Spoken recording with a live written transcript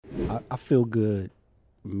I feel good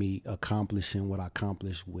me accomplishing what I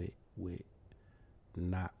accomplished with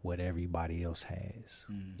not what everybody else has.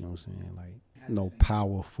 You know what I'm saying? Like no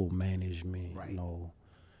powerful management, Right. no,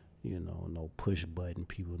 no push button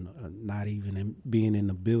people, not even being in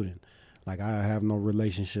the building. Like I have no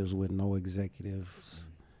relationships with no executives.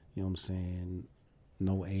 You know what I'm saying?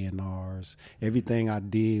 No A&Rs. Everything I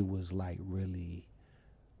did was like really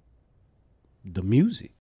the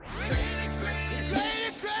music.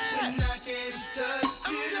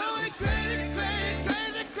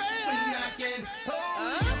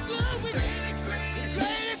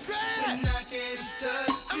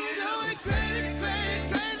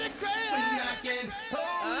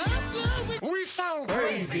 We sound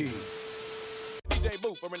crazy. DJ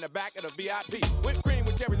Booth, we're in the back of the VIP. Whipped cream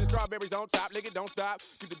with cherries and strawberries on top. Lick it, don't stop.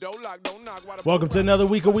 Keep the door locked, don't knock. Welcome to another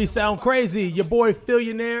week of We Sound Crazy. Your boy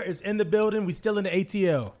Fillionaire is in the building. We still in the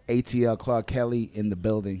ATL. ATL Clark Kelly in the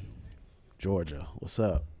building. Georgia, what's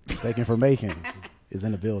up? Taking for making is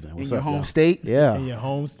in the building. What's In your up, home y'all? state? Yeah. In your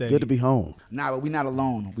home state. Good to be home. Nah, but we're not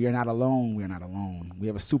alone. We are not alone. We are not alone. We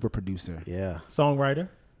have a super producer. Yeah. Songwriter.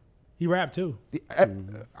 He rap too.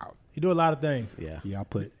 He do a lot of things. Yeah. Yeah, I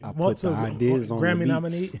put Most the of ideas on the Grammy beats.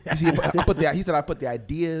 nominee. You see, he said I put the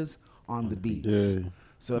ideas on the beats. Yeah.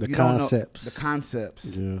 So if The you concepts. don't know the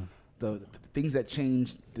concepts, Yeah. the things that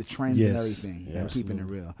change the trends Yes. and everything, Yeah, and keeping it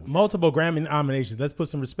real. Multiple Grammy nominations. Let's put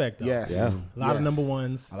some respect on. Yes. Yeah. A lot of Yes. number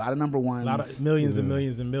ones. A lot of number ones. A lot of millions and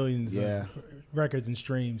millions and millions Yeah. of records and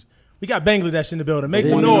streams. We got Bangladesh in the building. Make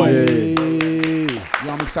some noise. Yo,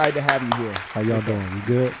 I'm excited to have you here. How y'all doing? You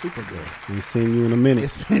good? Super good. We seen you in a minute.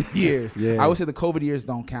 It's been years. Yeah. I would say the COVID years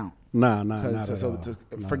don't count. Nah, not at So all. to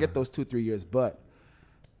forget those 2-3 years, but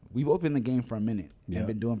we've both been in the game for a minute Yeah. and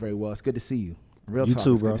been doing very well. It's good to see you. Real You talk.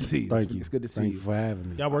 too, It's bro. good to see you. Thank you. It's good to see Thank you. you for having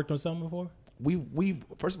me. Y'all worked on something before? We've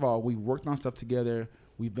first of all, we've worked on stuff together.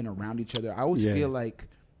 We've been around each other. I always Yeah. feel like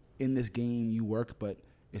in this game you work, but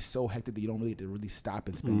it's so hectic that you don't really get to really stop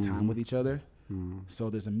and spend time with each other. So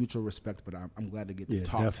there's a mutual respect, but I'm glad to get to Yeah,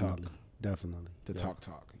 talk. definitely. To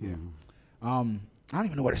talk. Yeah. I don't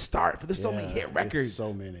even know where to start, but there's so many hit records.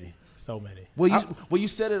 So many. So many. Well, you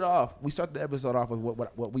set it off. We start the episode off with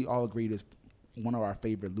what we all agreed is one of our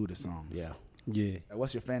favorite Luda songs. Yeah. Yeah.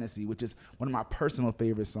 What's Your Fantasy, which is one of my personal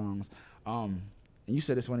favorite songs. And you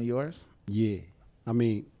said it's one of yours? Yeah. I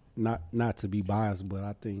mean, not to be biased, but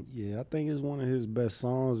I think it's one of his best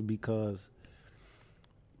songs because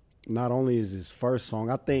not only is his first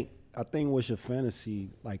song, I think What's Your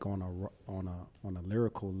Fantasy, like on a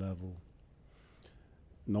lyrical level,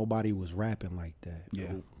 nobody was rapping like that.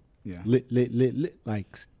 Yeah. Lit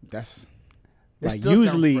like That's like still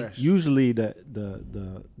sounds fresh. usually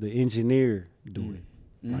the engineer do it.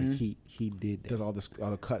 Like he did that. Does all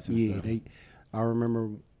the cuts and Yeah, stuff. I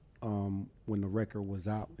remember when the record was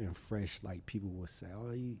out and fresh, like people would say,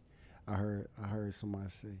 "Oh, I heard somebody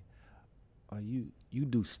say, oh, you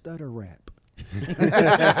do stutter rap."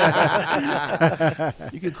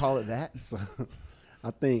 You could call it that. So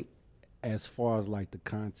I think as far as like the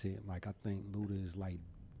content, like I think Luda is like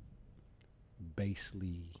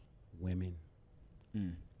basically women,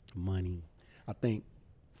 money. I think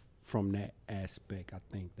from that aspect, I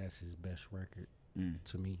think that's his best record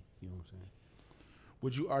to me. You know what I'm saying?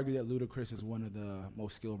 Would you argue that Ludacris is one of the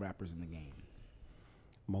most skilled rappers in the game?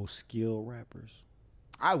 Most skilled rappers.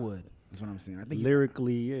 I would. That's what I'm saying. I think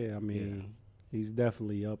Lyrically, yeah. I mean, he's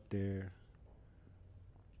definitely up there.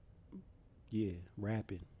 Yeah,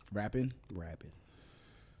 rapping. rapping.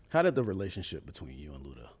 How did the relationship between you and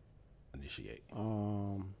Luda initiate?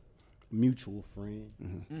 Mutual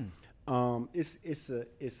friend.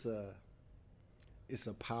 It's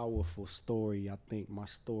a powerful story. I think my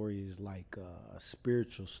story is like a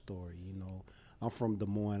spiritual story. You know, I'm from Des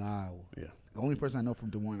Moines, Iowa. Yeah. The only person I know from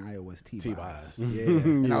Des Moines, Iowa is T-Boz. T-Boz. Yeah.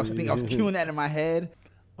 And I was cueing that in my head.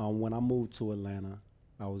 When I moved to Atlanta,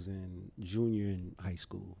 I was in junior in high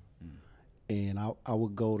school. And I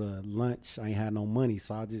would go to lunch. I ain't had no money,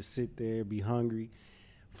 so I just sit there, be hungry.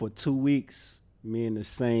 For 2 weeks, me and the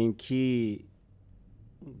same kid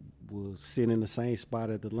would sit in the same spot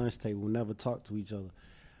at the lunch table. We never talked to each other.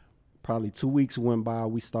 Probably 2 weeks went by,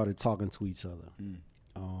 we started talking to each other.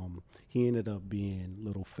 He ended up being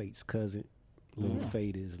Little Fate's cousin. Little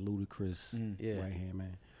Fate is Ludacris' right-hand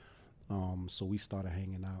man. So we started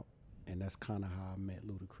hanging out, and that's kind of how I met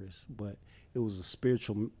Ludacris. But it was a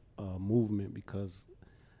spiritual movement because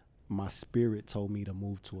my spirit told me to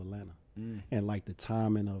move to Atlanta. And like the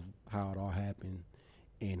timing of how it all happened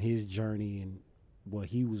and his journey and what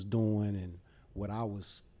he was doing and what I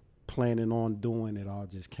was planning on doing, it all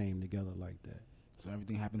just came together like that. So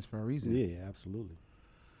everything happens for a reason. Yeah, absolutely.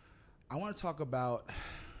 I want to talk about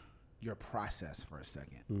your process for a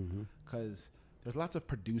second, because there's lots of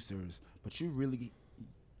producers, but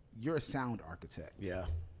you're a sound architect. Yeah.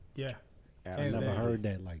 Yeah. I never heard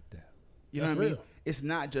that like that. You know That's what I mean? real. It's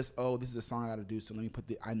not just, oh, this is a song I got to do, so let me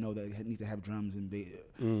I know that it needs to have drums and bass.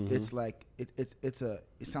 It's like it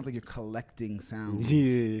sounds like you're collecting sounds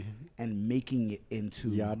Yeah. and making it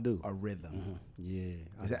into I do. a rhythm. Yeah.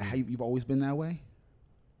 Is that how you've always been that way?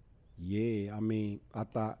 Yeah. I mean, I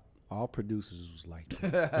thought all producers was like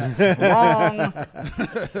that.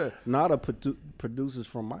 Wrong. Not the producers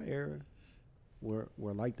from my era were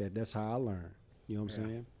like that. That's how I learned. You know what I'm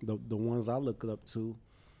saying? The ones I look up to,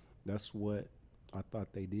 that's what I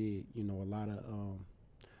thought they did. You know, a lot of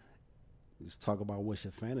let's talk about what's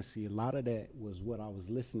your fantasy. A lot of that was what I was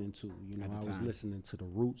listening to. You know, I was listening to the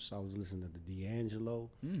Roots. I was listening to D'Angelo.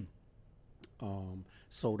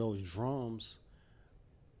 So those drums,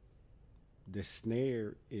 the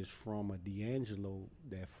snare is from a D'Angelo,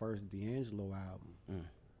 that first D'Angelo album.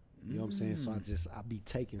 You know what I'm saying? So I be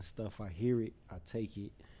taking stuff. I hear it. I take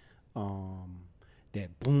it.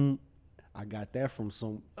 That boom, I got that from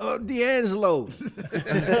some D'Angelo.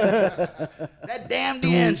 That damn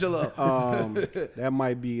D'Angelo. That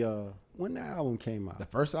might be when the album came out. The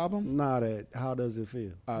first album? Nah, that How Does It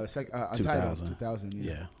Feel? Untitled, 2000.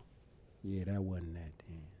 Yeah, that wasn't that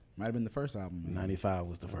then. Might have been the first album. Maybe. 95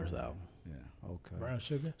 was the first album. Yeah. Okay. Brown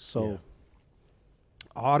Sugar. So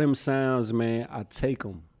all them sounds, man, I take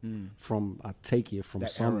them from. I take it from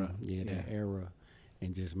That some era. that era,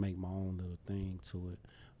 and just make my own little thing to it.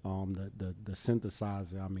 The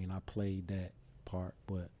synthesizer, I mean, I played that part,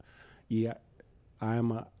 but yeah, I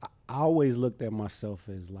always looked at myself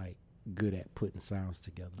as like good at putting sounds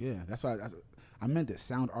together. Yeah, that's why I meant it,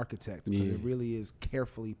 sound architect, because it really is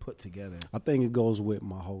carefully put together. I think it goes with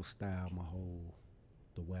my whole style,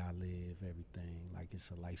 the way I live, everything. Like it's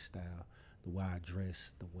a lifestyle. The way I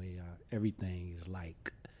dress, the way everything is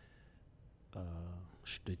like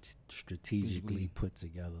strategically put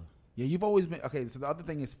together. Yeah, you've always been okay. So the other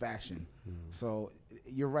thing is fashion. So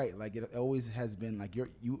you're right. Like it always has been. Like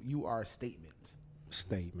you are a statement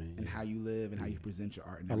in how you live and how you present your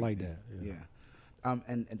art. And I like everything. that. Yeah.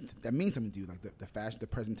 And that means something to you. Like the fashion, the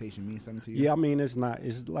presentation means something to you. Yeah, I mean it's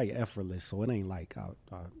like effortless. So it ain't like I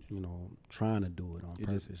trying to do it on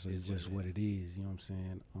purpose. It's just what it is. You know what I'm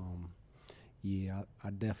saying? Yeah,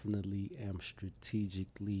 I definitely am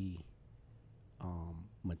strategically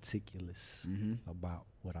meticulous about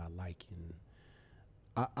what I like, and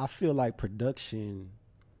I feel like production,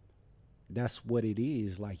 that's what it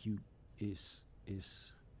is. Like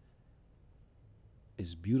it's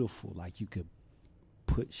beautiful. Like you could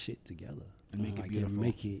put shit together and make it like, beautiful, and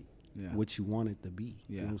make it what you want it to be.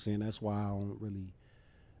 You know what I'm saying? That's why I don't really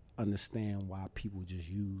understand why people just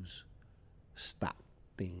use stock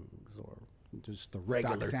things or just the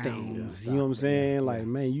regular things. You know what I'm saying? Like,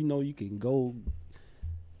 man, you can go,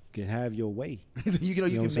 you can have your way. you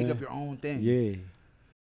can make up your own thing. Yeah.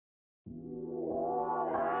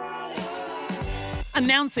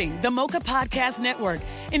 Announcing the Mocha Podcast Network,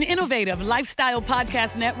 an innovative lifestyle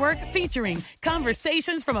podcast network featuring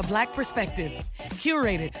conversations from a Black perspective.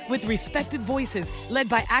 Curated with respected voices, led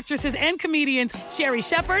by actresses and comedians Sherry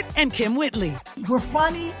Shepherd and Kim Whitley. We're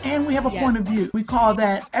funny and we have a point of view. We call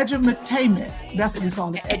that edutainment. That's what we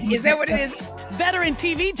call it. Is that what it is? Veteran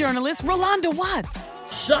TV journalist Rolanda Watts.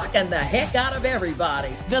 Shocking the heck out of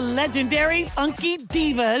everybody. The legendary Funky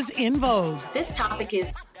Divas in Vogue. This topic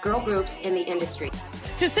is girl groups in the industry.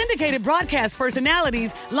 To syndicated broadcast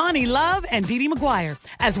personalities Lonnie Love and Dee Dee McGuire,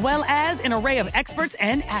 as well as an array of experts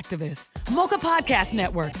and activists. Mocha Podcast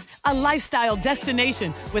Network, a lifestyle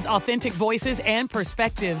destination with authentic voices and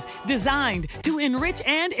perspectives designed to enrich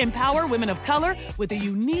and empower women of color with a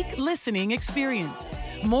unique listening experience.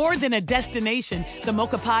 More than a destination, the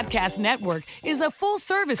Mocha Podcast Network is a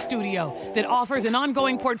full-service studio that offers an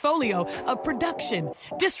ongoing portfolio of production,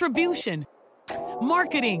 distribution,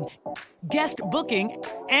 marketing, guest booking,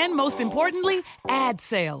 and most importantly, ad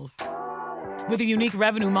sales. With a unique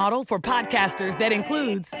revenue model for podcasters that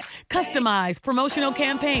includes customized promotional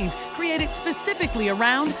campaigns created specifically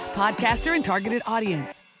around podcaster and targeted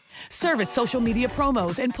audience, service social media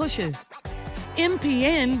promos and pushes,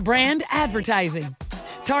 MPN brand advertising,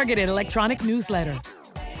 targeted electronic newsletter,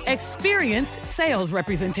 experienced sales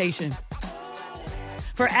representation.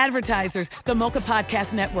 For advertisers, the Mocha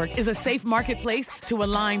Podcast Network is a safe marketplace to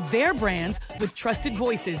align their brands with trusted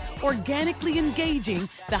voices, organically engaging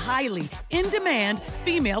the highly in-demand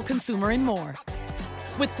female consumer and more.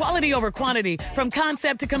 With quality over quantity, from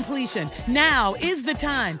concept to completion, now is the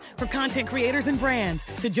time for content creators and brands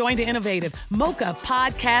to join the innovative Mocha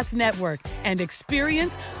Podcast Network and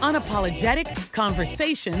experience unapologetic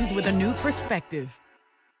conversations with a new perspective.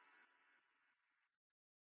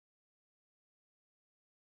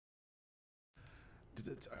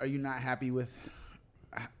 Are you not happy with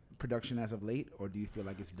production as of late, or do you feel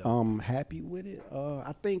like it's dope? I'm happy with it.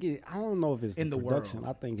 I think it. I don't know if it's in the production.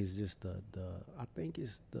 world. I think it's just the. I think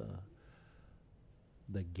it's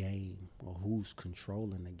the game or who's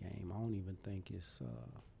controlling the game. I don't even think it's.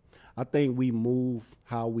 I think we move.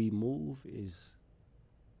 How we move is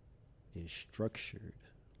structured.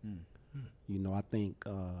 You know, I think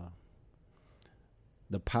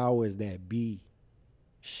the powers that be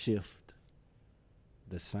shift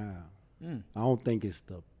the sound. I don't think it's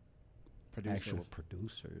the actual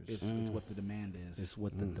producers. It's what the demand is. It's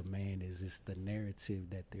what the demand is. It's the narrative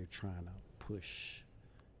that they're trying to push.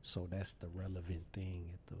 So that's the relevant thing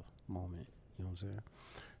at the moment. You know what I'm saying?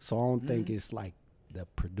 So I don't think it's like the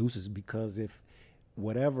producers, because if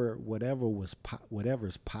whatever's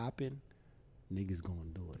popping, niggas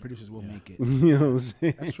gonna do it. Producers will make it. You know what I'm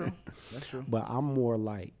saying? That's true. That's true. But I'm more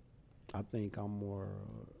like, I think I'm more.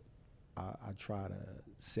 I try to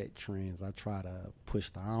set trends. I try to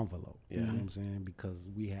push the envelope. You know what I'm saying? Because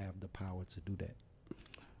we have the power to do that.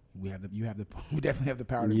 We definitely have the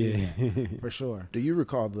power to do that, for sure. Do you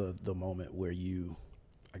recall the moment where you,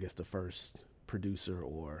 I guess the first producer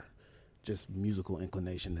or just musical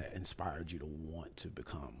inclination that inspired you to want to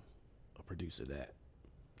become a producer that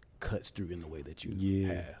cuts through in the way that you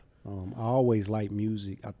have? I always liked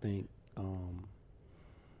music. I think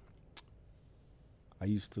I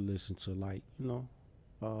used to listen to, like, you know,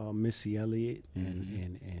 Missy Elliott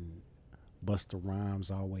and Busta Rhymes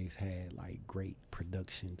always had like great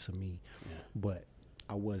production to me. But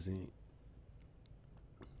I wasn't,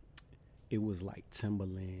 it was like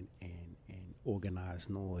Timbaland and Organized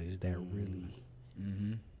Noise that really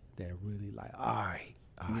like, all right,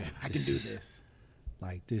 I can do this.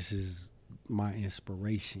 Like, this is my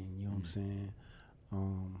inspiration, you know what I'm saying?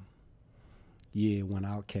 When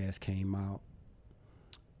Outkast came out,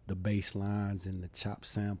 the bass lines and the chop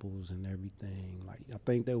samples and everything, like, I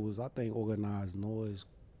think Organized Noise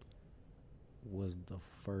was the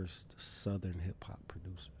first Southern hip hop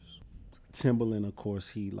producers. Timbaland, of course,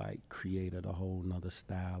 he like created a whole nother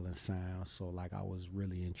style and sound, so like I was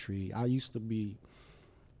really intrigued. I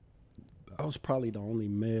was probably the only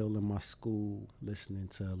male in my school listening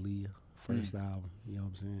to Aaliyah first album, you know what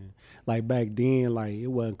I'm saying? Like, back then, like, it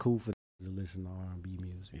wasn't cool for to listen to R&B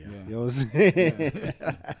music. You know what I'm saying?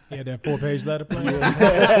 You had that 4-page letter playing?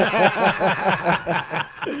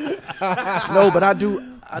 No, but I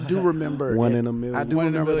do remember One in a Million. I do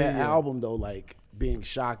remember that album though, like being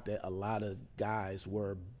shocked that a lot of guys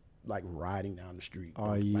were like riding down the street.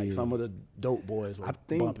 Like some of the dope boys were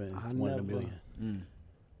bumping One in a Million.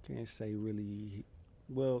 Can't say really.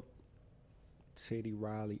 Well, Teddy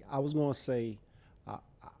Riley. I was gonna say I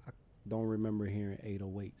don't remember hearing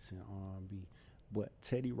 808s in R&B, but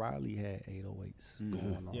Teddy Riley had 808s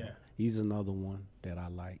going on. Yeah. He's another one that I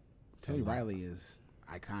like. Teddy Riley is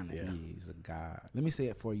iconic. Yeah, he's a god. Let me say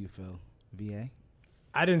it for you, Phil. VA.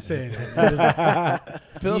 I didn't say it.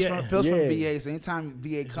 Phil's from VA, so anytime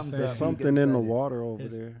VA comes up, there's something in the water over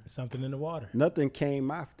there. Something in the water. Nothing came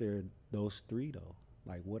after those three though.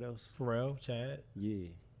 Like, what else? Pharrell, Chad. Yeah.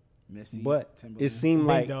 Missy, but Timbaland. it seemed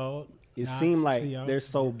like Dog, it Knox, seemed like CO. they're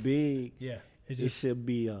so big. Yeah. It should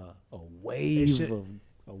be a wave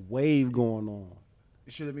going on.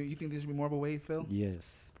 Should it be? You think there should be more of a wave, Phil? Yes.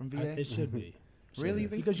 From VA? It should be. Really?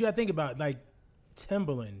 Because you got to think about, like,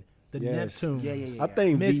 Timbaland, the Neptunes. Yeah. I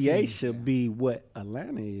think Missy. VA should be what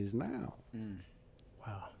Atlanta is now.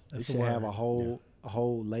 Wow. They That's should have a whole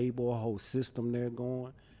label, a whole system there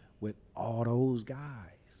going with all those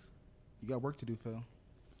guys. You got work to do, Phil.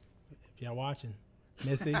 If y'all watching,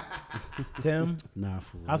 Missy, Tim. Nah,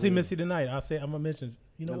 for real. I'll see Missy tonight. I'm gonna mention.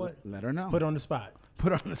 You know what? Let her know. Put her on the spot.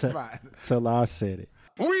 Put her on the spot. Till I said it.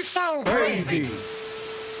 We sound crazy.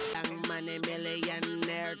 Money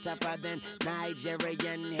millionaire, tougher than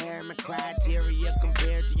Nigerian hair. My criteria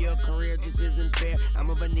compared to your career just isn't fair. I'm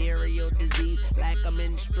a venereal disease like a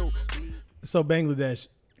menstrual. So Bangladesh,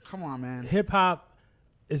 come on, man. Hip hop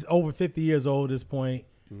is over 50 years old at this point.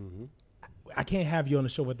 Mm-hmm. I can't have you on the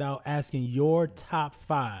show without asking your top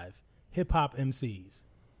 5 hip hop MCs.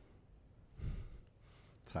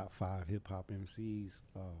 Top 5 hip hop MCs.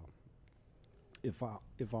 If I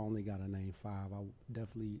only got to name 5, I would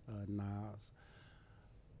definitely Nas.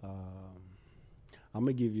 I'm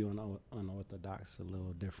gonna give you an unorthodox, a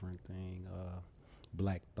little different thing.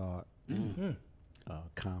 Black Thought.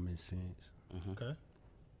 Common Sense. Okay.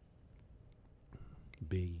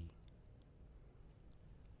 Biggie.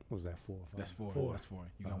 What was that, 4 or 5? That's four. That's four.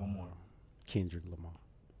 You got one more. Kendrick Lamar.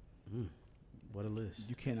 What a list.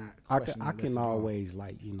 You cannot. I question can always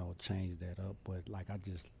change that up, but I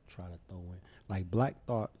just try to throw in Black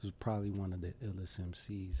Thought is probably one of the illest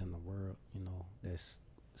MCs in the world. That's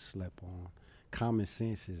slept on. Common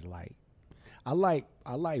Sense is I like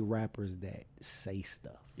rappers that say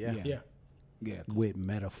stuff. Yeah. With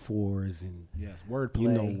metaphors and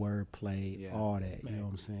wordplay. Wordplay, all that. Man, you know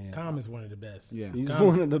what I'm saying? Common's one of the best. Yeah, he's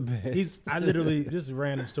one of the best. I literally, this is a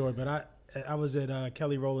random story, but I was at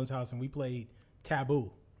Kelly Rowland's house and we played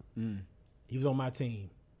Taboo. He was on my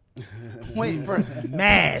team. Wait,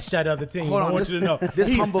 smash that other team. Hold on, I want you to know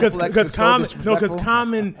this humble flex is so disrespectful. because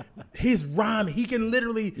Common, his rhyme, he can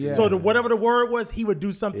literally. So whatever the word was, he would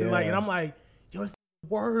do something and I'm like, yo, this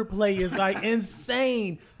wordplay is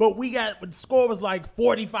insane. But the score was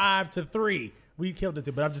 45-3. We killed it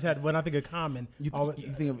too. But I've just had when I think of Common, you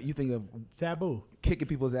think of Taboo, kicking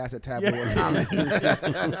people's ass at Taboo or Common.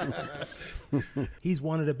 He's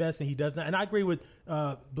one of the best, and he does not. And I agree with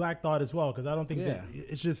Black Thought as well, because I don't think that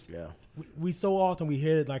it's just we so often we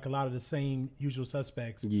hear a lot of the same usual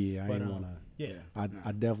suspects. Yeah, I didn't want to. Yeah, I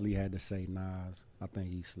definitely had to say Nas. I think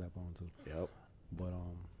he slept on too. Yep. But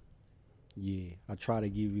I try to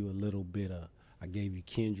give you a little bit of. I gave you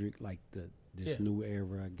Kendrick this new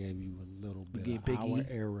era. I gave you a little bit of Biggie. our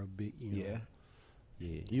era. Yeah.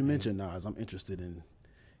 You mentioned Nas. I'm interested in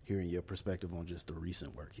hearing your perspective on just the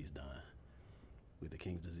recent work he's done with the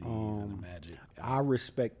King's Disease and the Magic. I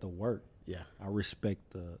respect the work. Yeah. I respect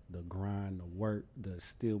the grind, the work, the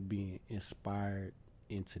still being inspired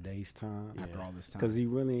in today's time. After all this time. Because he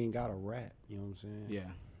really ain't got a rap. You know what I'm saying? Yeah.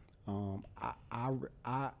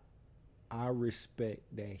 I respect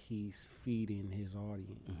that he's feeding his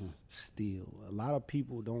audience still. A lot of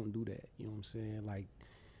people don't do that. You know what I'm saying?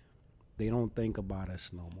 They don't think about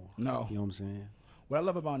us no more. No. You know what I'm saying? What I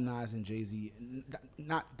love about Nas and Jay-Z,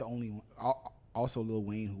 not the only one, also Lil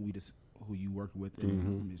Wayne, who you worked with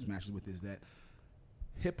and smashes with, is that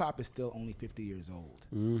hip-hop is still only 50 years old.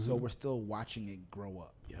 So we're still watching it grow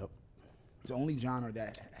up. Yep. It's the only genre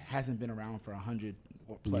that hasn't been around for 100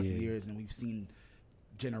 or plus years, and we've seen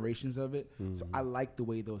generations of it. So I like the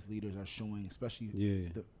way those leaders are showing, especially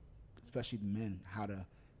the men, how to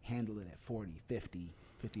handle it at 40, 50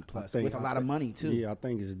 plus with a lot of money too. Yeah, I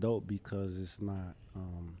think it's dope because it's not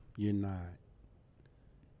you're not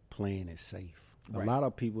playing it safe. Right. A lot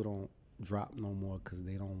of people don't drop no more because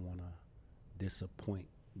they don't want to disappoint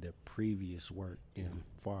their previous work in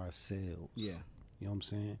far as sales. Yeah. You know what I'm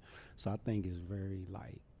saying? So I think it's very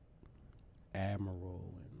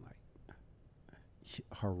admirable and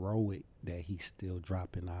heroic that he's still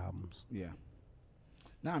dropping albums. Yeah.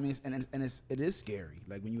 No, I mean, it is scary.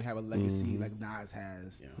 When you have a legacy like Nas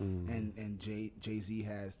has, and Jay-Z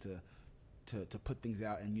has to put things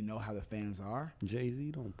out, and you know how the fans are.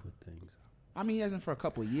 Jay-Z don't put things out. I mean, he hasn't for a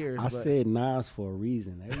couple of years. I said Nas for a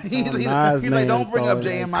reason. He's like, don't bring up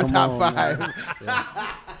Jay in my top 5.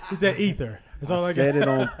 He said Ether. That's all I said it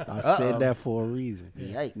on. I said that for a reason.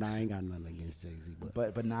 Yikes. Nah, I ain't got nothing against Jay-Z,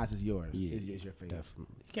 but Nas is yours. Yeah, is your favorite.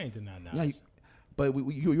 Definitely. You can't deny Nas. Yeah, but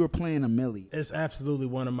you were playing a Millie. It's absolutely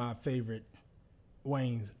one of my favorite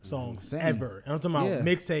Wayne's songs Same. ever. And I'm talking about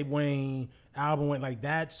mixtape Wayne, album Wayne,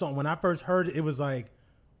 that song. When I first heard it, it was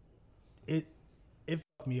it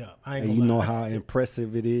fucked me up. I ain't gonna lie. You know how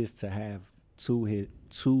impressive it is to have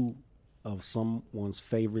two of someone's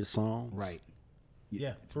favorite songs. Right.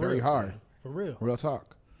 Yeah, it's very hard. For real. Real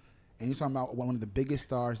talk. And you're talking about one of the biggest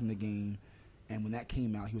stars in the game. And when that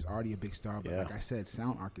came out, he was already a big star. But like I said,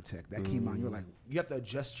 Sound Architect, that came out. You're like, you have to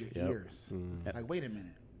adjust your ears. Wait a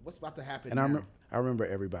minute. What's about to happen now? I remember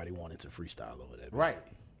everybody wanted to freestyle over that. Right.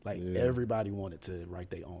 Everybody wanted to write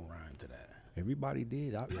their own rhyme to that. Everybody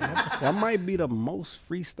did. That might be the most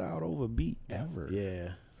freestyled over beat ever.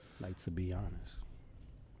 Yeah. To be honest.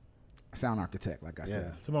 Sound Architect, like I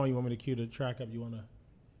said. Tomorrow, you want me to cue the track up? You want to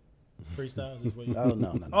freestyle? Oh,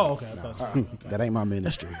 no. Oh, okay. Okay. That ain't my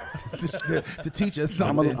ministry. to teach us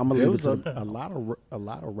something. I'm there was a lot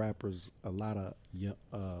of rappers, a lot of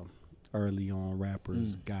early on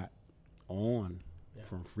rappers got on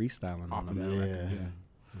from freestyling on that record. Yeah.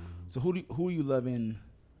 So who are you loving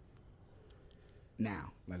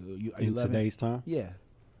now? Are you in loving today's time? Yeah.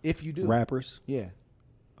 If you do. Rappers? Yeah.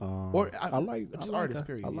 I like artists,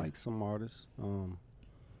 period. I like some artists.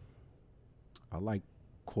 I like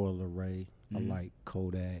Coil Ray. I like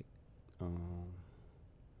Kodak. I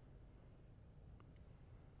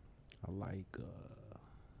like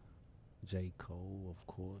J. Cole, of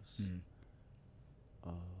course.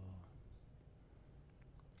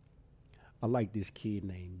 I like this kid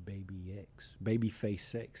named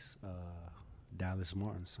Babyface X, Dallas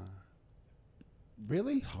Martin son.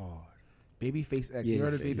 Really? It's hard. Babyface X. Yeah, You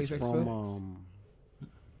heard of Babyface X?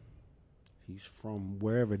 He's from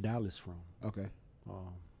wherever Dallas from. Okay.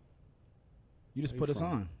 You just put us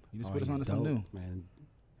on. You just put us on to some new. Man.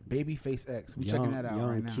 Babyface X. We checking that out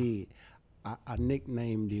right now. Young kid. I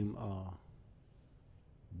nicknamed him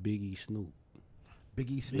Biggie Snoop.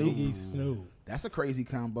 Biggie Snoop. Biggie Snoop. That's a crazy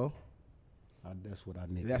combo. That's what I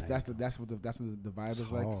nicknamed. That's what the vibe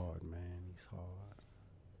is like. He's hard, man. He's hard.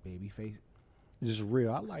 Babyface. Just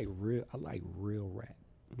real. I like real rap.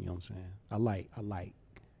 You know what I'm saying? I like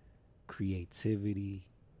creativity,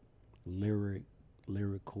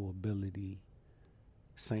 lyrical ability,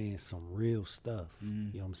 saying some real stuff. Mm-hmm.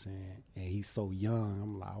 You know what I'm saying? And he's so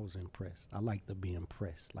young. I was impressed. I like to be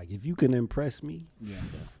impressed. Like if you can impress me. Yeah.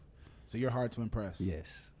 So you're hard to impress.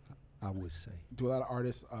 Yes, I would say. Do a lot of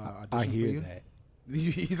artists audition I hear for you? that.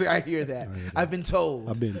 He's like, I hear that. I've been told.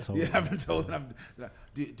 Yeah, I've been told.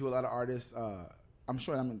 Do a lot of artists. I'm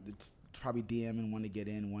sure it's probably DMing one to get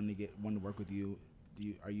in, one to work with you.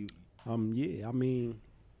 Are you? Yeah. I mean,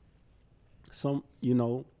 some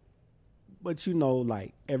but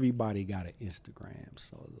like everybody got an Instagram,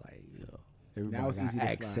 so like everybody got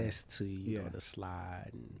access to the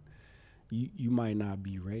slide, and you might not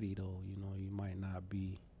be ready though. You might not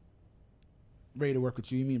be ready to work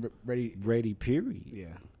with you. You mean ready? Ready, period. Yeah.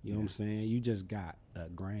 You know what I'm saying? You just got a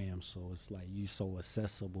gram, so it's like you so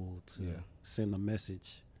accessible to send a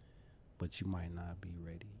message, but you might not be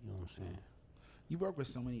ready. You know what I'm saying? You work with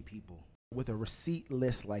so many people. With a receipt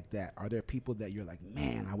list like that, are there people that you're like,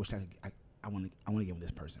 man, I wish I want to give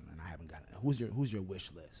this person, and I haven't gotten it? Who's your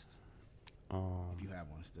wish list? If you have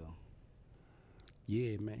one still.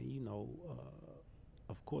 Yeah, man.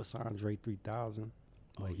 Of course, Andre 3000.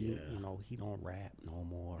 But he don't rap no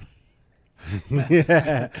more.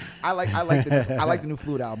 I like the new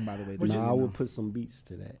Fluid album, by the way. I would put some beats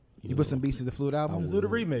to that. You put some beats to the Fluid album? Do the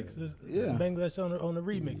remix. Bangladesh on the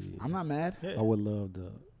remix. I'm not mad. Yeah. I would love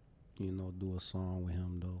to, do a song with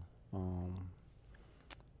him though.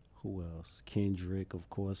 Who else? Kendrick, of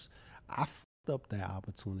course. I fucked up that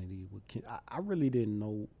opportunity with I really didn't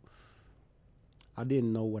know. I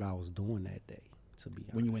didn't know what I was doing that day, to be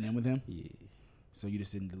honest. When you went in with him? Yeah. So you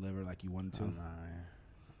just didn't deliver like you wanted to? Nah.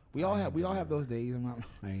 We all have those days.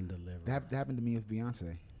 I ain't delivered. That happened to me with Beyonce.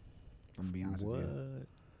 I'm gonna be honest with you. What?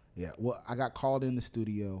 Yeah. Well, I got called in the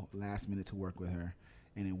studio last minute to work with her,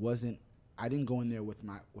 and it wasn't. I didn't go in there with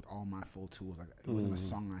all my full tools. Like it wasn't a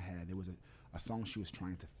song I had. It was a song she was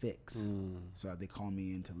trying to fix. So they called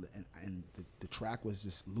me in and the track was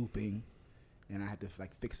just looping, and I had to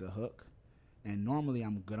fix a hook. And normally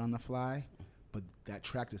I'm good on the fly, but that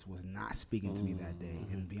track just was not speaking to me that day.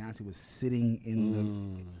 And Beyonce was sitting in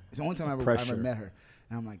the. It's the only time I ever met her.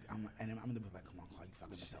 And I'm like, come on, Clark, you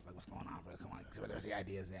fucking yourself. Like, what's going on, bro? Come on, where's the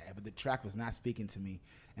ideas at? But the track was not speaking to me.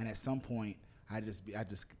 And at some point, I just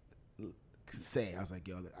say, I was like,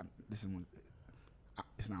 yo, this is one.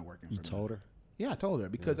 It's not working. You told her? Yeah, I told her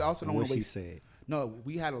because I also don't want to waste. What she said? No,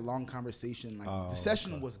 we had a long conversation. The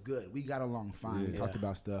session was good. We got along fine. We talked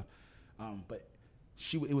about stuff. But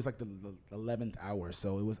it was like the 11th hour,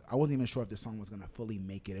 so I wasn't even sure if the song was gonna fully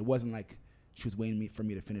make it. It wasn't like she was waiting for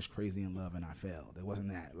me to finish Crazy in Love and I failed. It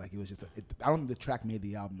wasn't that. Like it was just I don't think the track made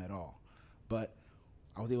the album at all. But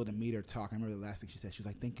I was able to meet her, talk. I remember the last thing she said. She was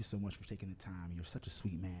like, "Thank you so much for taking the time. You're such a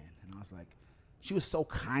sweet man." And I was like, she was so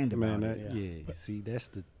kind about it. Yeah. See, that's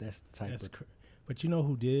the type of. But you know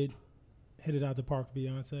who did hit it out the park,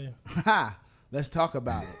 Beyonce? Let's talk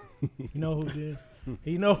about it. You know who did?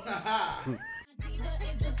 You know.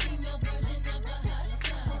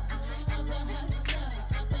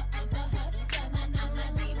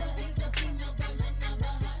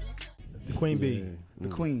 The Queen Bee. The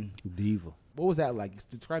Queen. Diva. What was that like?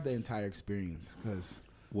 Describe the entire experience, because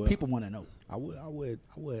people want to know. I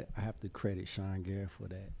have to credit Sean Garrett for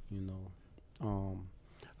that.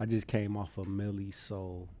 I just came off of Millie,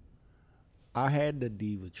 so I had the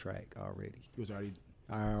Diva track already.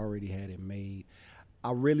 I already had it made.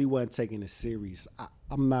 I really wasn't taking it serious.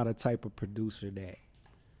 I'm not a type of producer that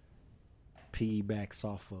piggybacks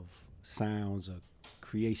off of sounds or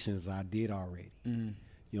creations I did already. Mm-hmm.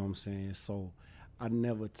 You know what I'm saying? So I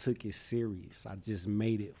never took it serious. I just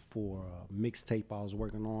made it for a mixtape I was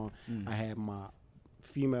working on. I had my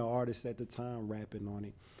female artist at the time rapping on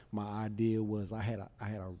it. My idea was I had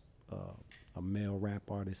a male rap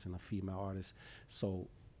artist and a female artist. So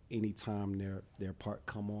anytime their part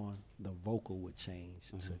come on, the vocal would change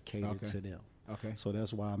to cater to them. Okay. So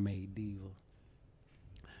that's why I made Diva.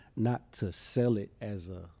 Not to sell it as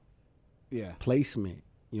a placement,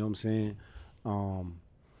 You know what I'm saying?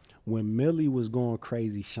 When Millie was going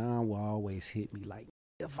crazy, Sean would always hit me like,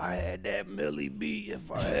 if I had that Millie beat,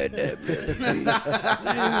 if I had that Millie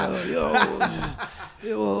beat,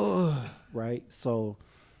 yo, right? So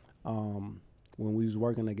when we was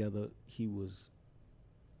working together, he was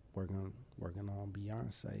working on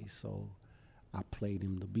Beyonce, so I played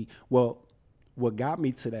him the beat. Well, what got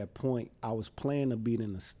me to that point, I was playing the beat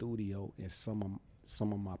in the studio, and some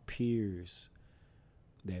of my peers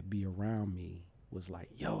that be around me was like,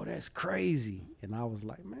 yo, that's crazy. And I was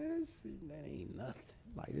like, man, that ain't nothing.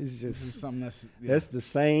 Like, it's just something that's the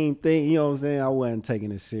same thing. You know what I'm saying? I wasn't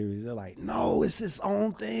taking it serious. They're like, no, it's his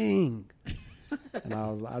own thing. And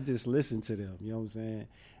I just listened to them. You know what I'm saying?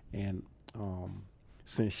 And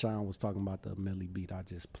since Sean was talking about the Millie beat, I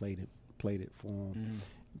just played it for him. Mm-hmm.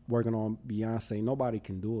 Working on Beyonce, nobody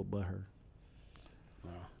can do it but her.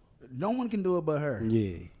 Wow. No one can do it but her.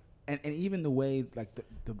 Yeah. And even the way, like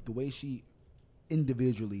the way she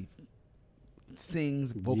individually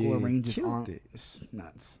sings, vocal arranges on it's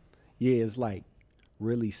nuts. Yeah, it's like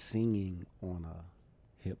really singing on a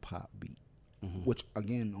hip hop beat. Mm-hmm. Which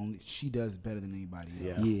again, only she does better than anybody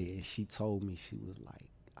else. Yeah, she told me, she was like,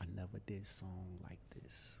 I never did song like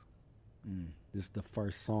this. This is the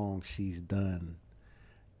first song she's done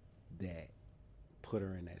that put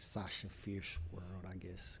her in that Sasha Fierce world, I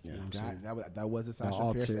guess. Yeah, you know that was a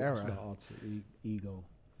Sasha Fierce era. The alter ego.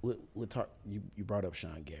 You brought up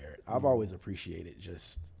Sean Garrett. I've always appreciated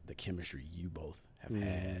just the chemistry you both have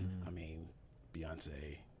had. I mean,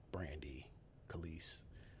 Beyonce, Brandy, Khalees.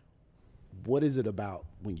 What is it about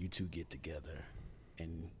when you two get together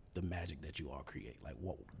and the magic that you all create? Like,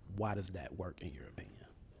 why does that work in your opinion?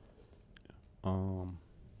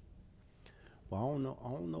 Well, I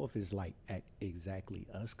don't know if it's like exactly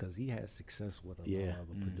us, because he has success with a lot of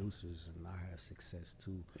other producers, and I have success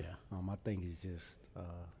too. Yeah. I think it's just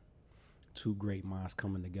two great minds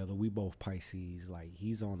coming together. We both Pisces. Like,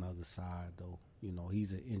 he's on the other side though. You know,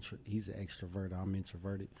 he's an extrovert. I'm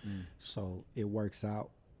introverted, so it works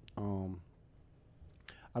out.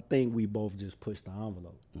 I think we both just pushed the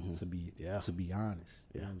envelope, to be honest.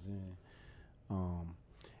 You know what I'm saying?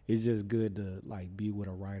 It's just good to like be with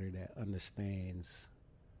a writer that understands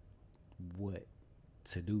what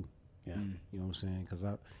to do. Yeah. You know what I'm saying? Because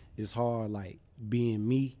it's hard like being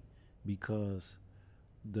me, because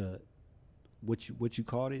what you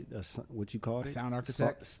called it? What you called it? Sound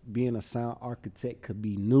architect. Being a sound architect could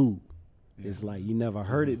be new. Yeah. It's like you never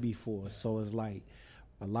heard it before, so it's like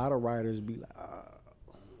a lot of writers be like, I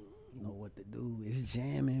don't know what to do. It's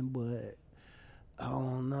jamming, but I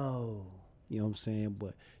don't know. You know what I'm saying?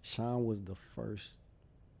 But Sean was the first,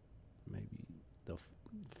 maybe the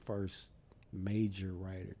first major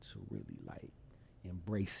writer to really like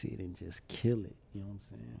embrace it and just kill it. You know what I'm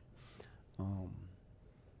saying?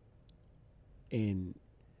 And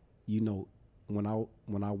you know, when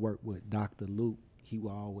I worked with Dr. Luke, he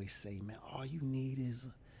would always say, "Man, all you need is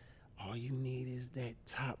that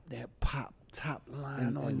top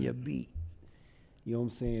line on your beat." You know what I'm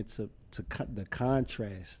saying? To cut the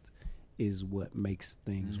contrast is what makes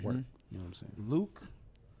things work. You know what I'm saying? Luke,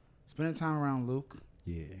 spending time around Luke,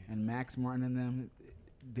 yeah, and Max Martin and them,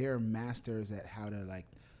 they're masters at how to like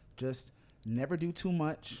just never do too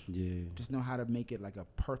much. Yeah, just know how to make it like a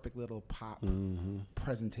perfect little pop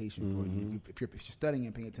presentation for you. If you're studying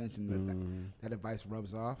and paying attention, that advice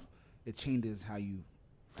rubs off. It changes how you.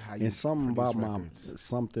 And something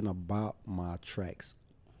about my tracks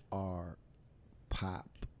are pop,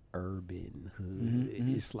 urban, hood.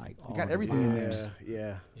 It's like all got everything in there.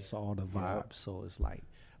 Yeah, it's all the vibes. So it's like,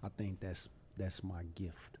 I think that's my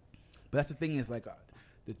gift. But that's the thing is like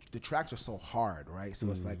the tracks are so hard, right? So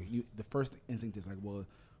it's like the first instinct is like, well,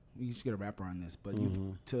 you should get a rapper on this. But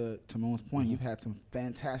you've to Mo's point, you've had some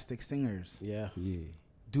fantastic singers. Yeah.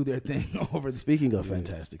 Do their thing over. Speaking of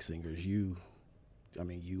fantastic singers, you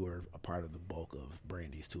were a part of the bulk of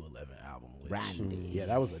Brandy's 211 album. Brandy. Yeah,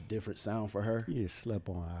 that was a different sound for her. Yeah, slept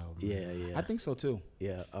on album. Yeah. I think so too.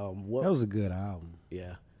 Yeah. That was a good album.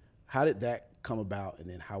 Yeah. How did that come about, and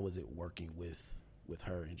then how was it working with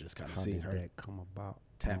her and just kind of seeing her that come about?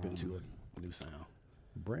 Tap into a new sound.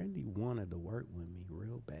 Brandy wanted to work with me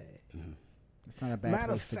real bad. It's not a bad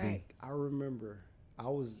Matter of place to fact, be. I remember I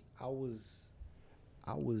was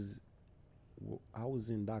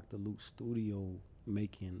in Dr. Luke's studio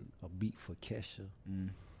making a beat for Kesha,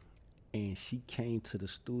 and she came to the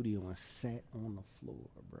studio and sat on the floor,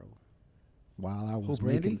 bro. While I was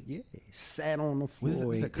Brandy? Sat on the floor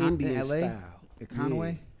Was in it Indian in LA? style. At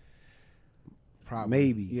Conway? Probably.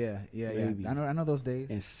 Maybe. Yeah. Maybe. I know those days.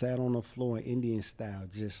 And sat on the floor in Indian style,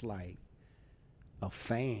 just like a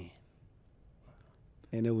fan.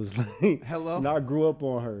 And it was like, hello. And I grew up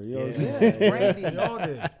on her. You know what I'm Yes, saying? Brandy. We all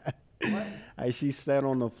did. What? Like she sat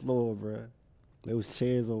on the floor, bruh. There was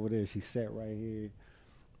chairs over there. She sat right here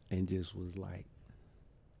and just was like.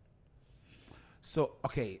 So,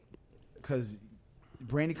 okay, because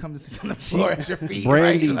Brandy comes to sit on the floor at your feet.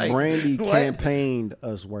 Brandy, right? Like, Brandy what? campaigned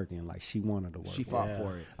us working. Like she wanted to work. She fought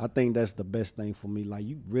for it. I think that's the best thing for me. Like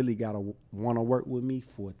you really gotta want to work with me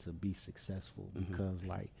for it to be successful. Because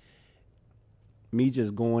like me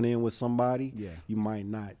just going in with somebody, you might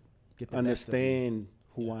not understand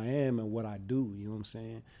who I am and what I do. You know what I'm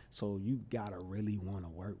saying? So you gotta really want to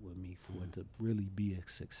work with me for it to really be a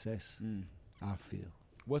success. I feel.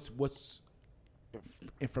 What's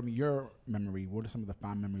from your memory? What are some of the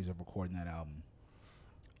fond memories of recording that album?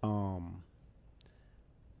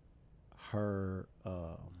 Her,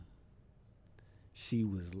 she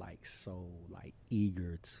was like so like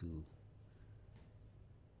eager to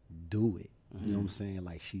do it. You know what I'm saying?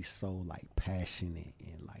 Like she's so like passionate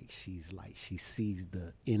and like she sees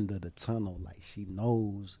the end of the tunnel. Like she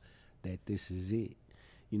knows that this is it.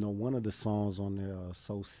 You know, one of the songs on there,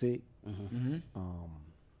 "So Sick."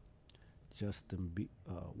 Justin Bieber.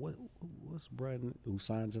 What's Brad who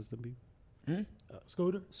signed Justin Bieber?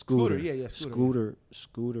 Scooter. Yeah.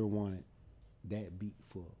 Scooter wanted that beat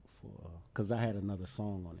for because I had another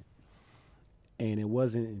song on it. And it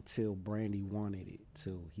wasn't until Brandy wanted it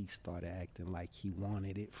till he started acting like he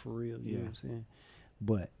wanted it for real. You know what I'm saying?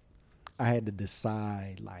 But I had to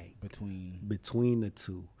decide like between the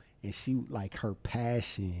two. And she like her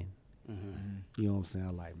passion. You know what I'm saying?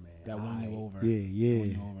 I'm like, man, that won you over. Yeah.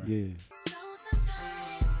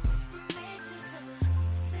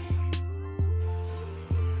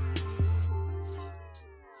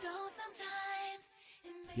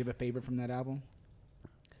 You have a favorite from that album?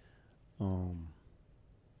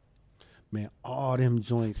 Man, all them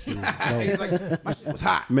joints is dope. He's like, my shit was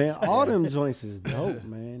hot. Man, all them joints is dope,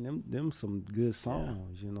 man. Them some good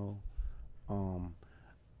songs, you know.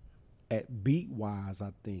 At beat wise,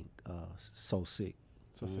 I think "So Sick."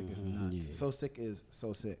 So Sick is nuts. Yeah. So Sick is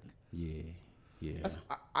so sick. Yeah.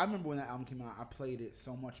 I remember when that album came out, I played it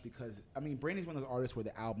so much because Brandy's one of those artists where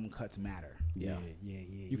the album cuts matter. Yeah.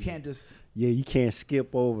 You can't just. Yeah, you can't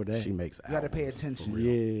skip over that. She makes. You got to pay attention.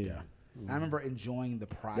 Yeah. I remember enjoying the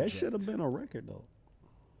project. That should have been a record though.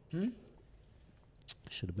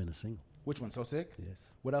 Should have been a single. Which one? So Sick?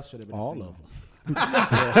 Yes. What else should have been? All a single? of them.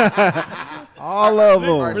 All of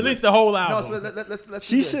them. Release the whole album. No, so let's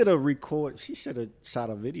She should have recorded. She should have shot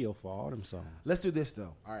a video for all them songs. Let's do this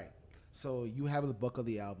though. All right. So you have the book of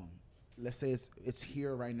the album. Let's say it's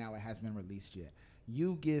here right now. It hasn't been released yet.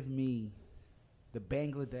 You give me the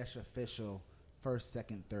Bangladesh official first,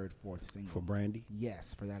 second, third, fourth single For Brandy?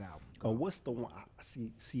 Yes, for that album. Oh, what's the one? I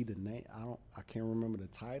see the name. I can't remember the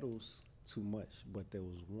titles too much, but there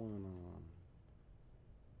was one.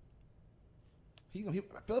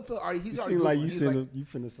 Phil already. He's you already. seem like you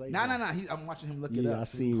finna say. No. I'm watching him look it up. I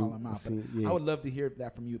seen. Call him out. Yeah. I would love to hear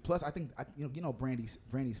that from you. Plus, I think Brandy's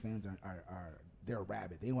fans are they're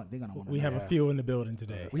rabid. They're gonna want. We have a few in the building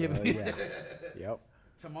today. We have. Yep.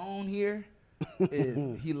 Timon here.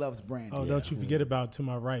 He loves Brandy. Oh, don't you forget about to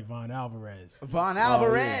my right, Von Alvarez. Von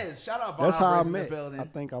Alvarez. Shout out Von That's Alvarez how I in met. the building. I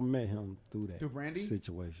think I met him through that. Through Brandy?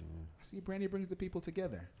 Situation. I see Brandy brings the people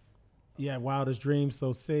together. Yeah, Wildest Dreams,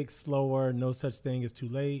 So Sick, Slower, No Such Thing as Too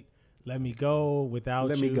Late, Let Me Go, Without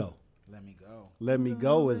Let You. Me Go. Let Me Go. Let Me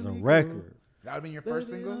Go is a record. That would have been your first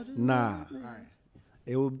single? Nah. All right.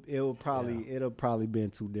 It'll probably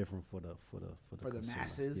been too different for the consumer.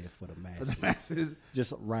 masses. Yeah, for the masses. For the masses.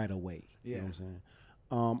 Just right away. Yeah. You know what I'm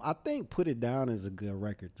saying? I think Put It Down is a good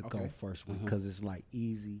record to go first with because it's like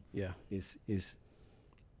easy. Yeah. It's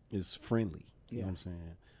friendly. You know what I'm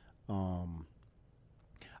saying?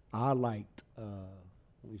 I liked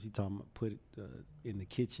when she talking about Put It in the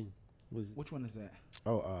Kitchen. Which one is that?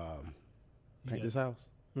 Paint This House.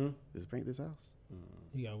 Is it Paint This House?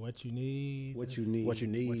 You got What You Need. What You Need. What You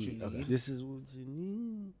Need. What You Need. Okay. This is what you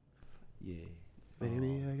need. Yeah.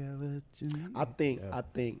 Baby, I got what you need. I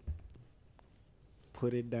think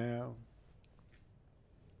Put It Down.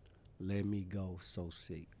 Let Me Go. So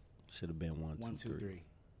Sick. Should have been 1, 2, 3.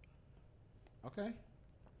 Okay.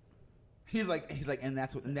 He's like, and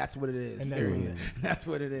that's what it is. And that's period. That's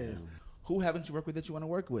what it is. Who haven't you worked with that you want to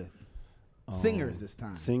work with? Singers this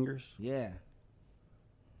time. Singers? Yeah.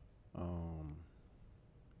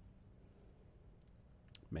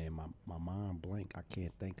 Man, my mind blank. I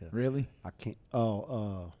can't think of. Really? I can't.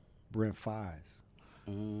 Brent Fires.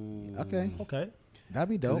 Okay. That'd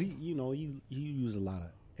be dope. He use a lot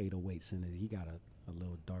of 808s in it. He got a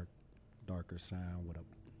little darker sound with a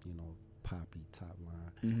poppy top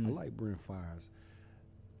line. I like Brent Fires.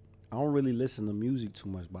 I don't really listen to music too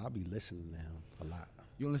much, but I be listening to him a lot.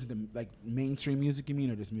 You don't listen to like mainstream music, you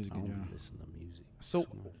mean, or just music in general? I don't listen to music. So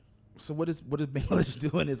what does Bangladesh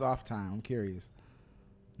do in his off time? I'm curious.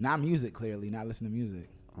 Not music, clearly. Not listen to music.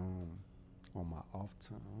 On my off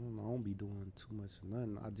time, I don't be doing too much of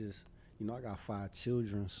nothing. I just, I got 5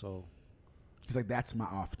 children, so it's like that's my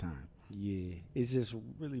off time. Yeah, it's just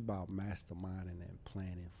really about masterminding and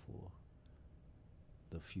planning for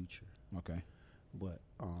the future. Okay, but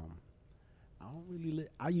I don't really.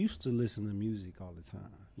 I used to listen to music all the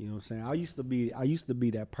time. You know what I'm saying? I used to be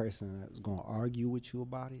that person that's gonna argue with you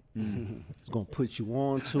about it. It's gonna put you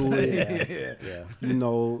on to it. Yeah.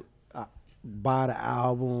 Buy the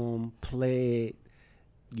album, play it.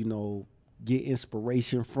 Get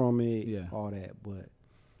inspiration from it. Yeah. All that. But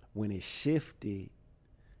when it shifted,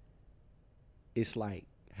 it's like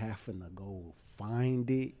having to go find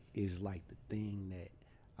it is like the thing that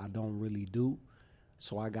I don't really do.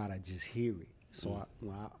 So I gotta just hear it. So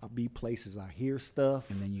when I be places, I hear stuff,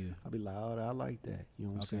 and then I be like, oh, I like that. You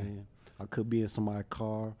know what I'm saying? I could be in somebody's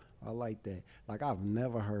car. I like that. Like I've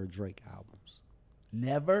never heard Drake albums.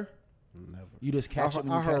 Never. You just catch it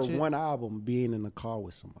when you catch it? I heard one album being in the car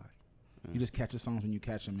with somebody. You just catch the songs when you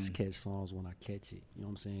catch them. Just catch songs when I catch it. You know what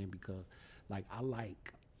I'm saying? Because like I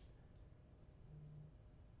like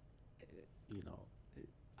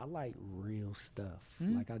real stuff.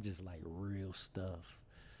 Like I just like real stuff.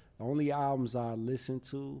 The only albums I listen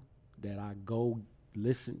to that I go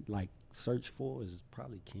listen, like search for is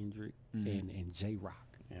probably Kendrick and J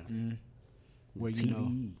Rock. Yeah. Where you know,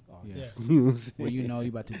 where you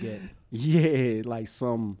about to get, like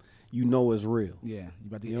some is real. Yeah, you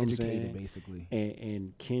about to get educated basically.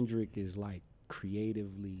 And Kendrick is like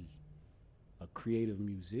creatively a creative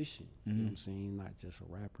musician. You know what I'm saying? Not just a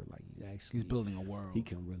rapper. Like he's building a world. He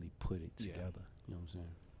can really put it together. You know what I'm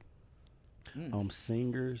saying?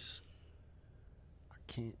 Singers, I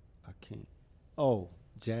can't. Oh,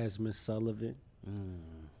 Jasmine Sullivan.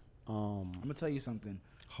 I'm gonna tell you something.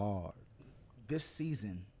 Hard. This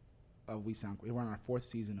season of we're on our 4th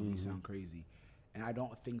season of We Sound Crazy, and I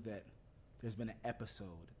don't think that there's been an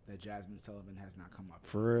episode that Jasmine Sullivan has not come up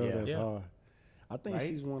with. For real, that's hard. I think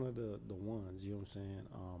she's one of the ones, you know what I'm saying?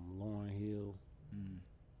 Lauryn Hill.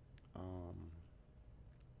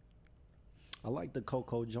 I like the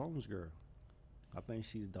Coco Jones girl. I think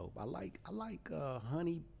she's dope. I like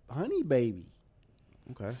Honey Baby.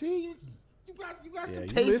 Okay. See, you got some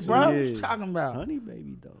taste, bro. What you talking about? Honey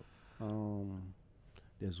Baby dope.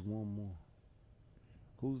 There's one more.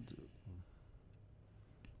 Who's the?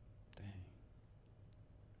 Dang.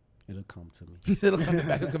 It'll come to me. It'll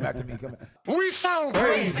come back to me. We sound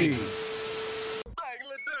crazy.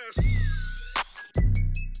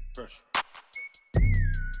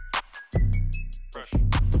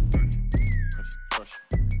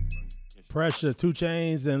 Pressure, 2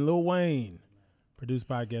 Chainz and Lil Wayne. Produced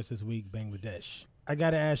by, I guess this week, Bangladesh. I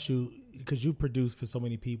got to ask you, because you produced for so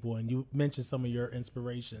many people and you mentioned some of your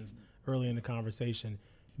inspirations early in the conversation.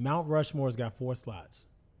 Mount Rushmore's got 4 slots.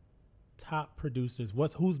 Top producers.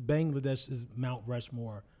 Who's Bangladesh's Mount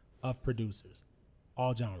Rushmore of producers?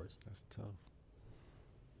 All genres. That's tough.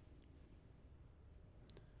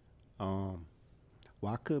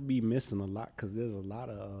 Well, I could be missing a lot because there's a lot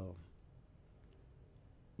of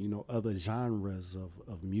other genres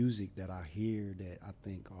of music that I hear that I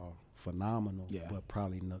think are phenomenal, but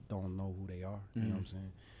probably don't know who they are. You know what I'm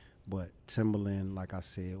saying? But Timbaland, like I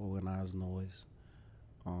said, Organized Noise,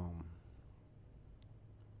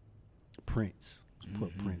 Prince.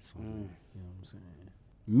 Put Prince on there. You know what I'm saying?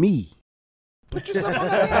 Me. Put yourself on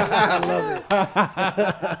that list. I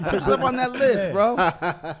love it. Put yourself on that list, bro. What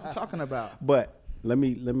I'm talking about. But let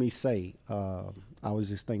me say, I was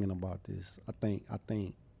just thinking about this. I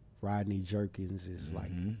think Rodney Jerkins is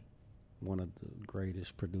like one of the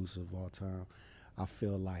greatest producers of all time. I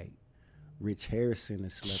feel like Rich Harrison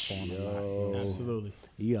has slept on a lot. You know? Absolutely.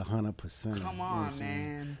 He 100%. Come on,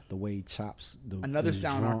 man. The way he chops another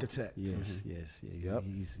sound drum. Architect. Yes. Yep.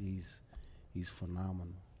 He's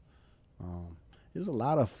phenomenal. There's a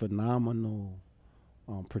lot of phenomenal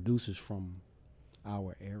producers from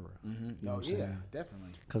our era. You know what I'm saying?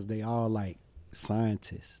 Definitely. Because they all like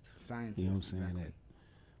scientists. You know what I'm saying? Exactly. That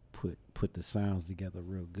put the sounds together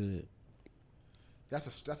real good. That's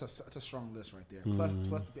a strong list right there.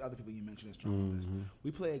 Plus the other people you mentioned is strong list.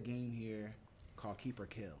 We play a game here called Keep or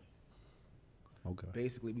Kill. Okay.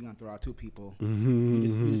 Basically, we're gonna throw out 2 people. You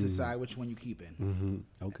just decide which one you keeping.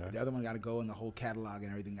 Okay. The other one got to go, and the whole catalog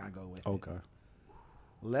and everything got to go with. Okay.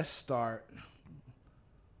 Let's start.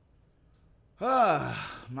 My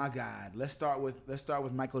God. Let's start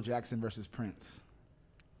with Michael Jackson versus Prince.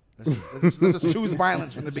 Let's just choose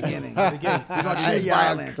violence from the beginning. We're gonna choose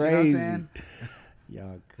violence. Crazy. You know what I'm saying?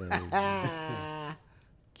 Y'all crazy.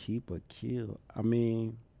 Keep or kill. I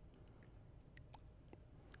mean,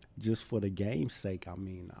 just for the game's sake, I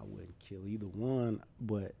mean, I wouldn't kill either one,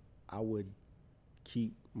 but I would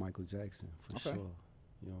keep Michael Jackson for sure.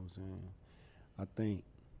 You know what I'm saying? I think.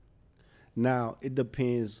 Now, it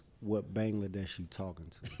depends what Bangladesh you talking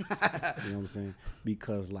to. You know what I'm saying?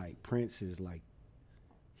 Because, like, Prince is like,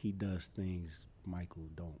 he does things Michael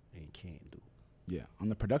don't and can't do. Yeah, on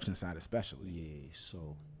the production side especially. Yeah,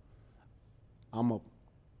 so I'm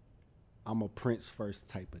a Prince first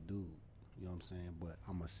type of dude. You know what I'm saying? But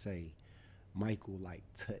I'm going to say Michael, like,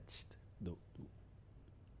 touched the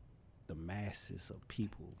masses of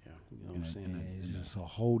people. Yeah. You know what I'm saying? It's just a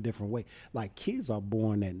whole different way. Like, kids are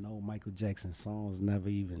born that know Michael Jackson songs, never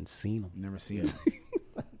even seen them. Never seen them.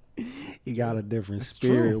 He got a different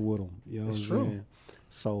spirit with him. You know what I'm saying?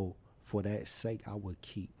 So, for that sake, I would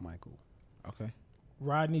keep Michael. Okay.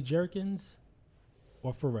 Rodney Jerkins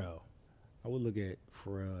or Pharrell? I would look at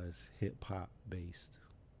Pharrell as hip-hop based.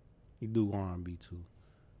 He do R&B too.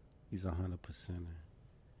 He's 100%er.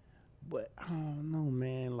 But I don't know,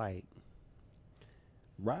 man. Like,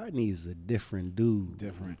 Rodney's a different dude.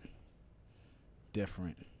 Different.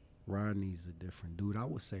 Rodney's a different dude. I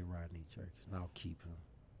would say Rodney Jerkins. I'll keep him.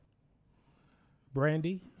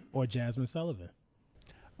 Brandy or Jasmine Sullivan?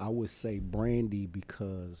 I would say Brandy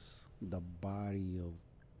because her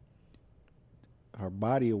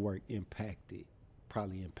body of work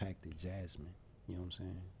probably impacted Jasmine. You know what I'm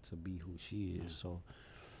saying? To be who she is. So,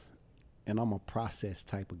 and I'm a process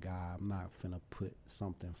type of guy. I'm not finna put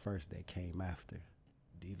something first that came after.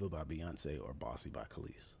 Diva by Beyonce or Bossy by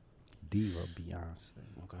Khalees? Diva, Beyonce.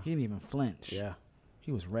 Okay. He didn't even flinch. Yeah.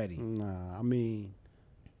 He was ready. Nah, I mean,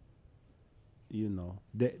 you know,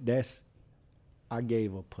 I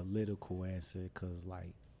gave a political answer because,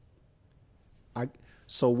 like,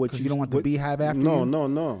 what you don't want the beehive after you?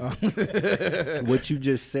 No. What you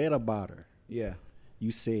just said about her. Yeah.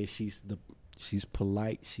 You said she's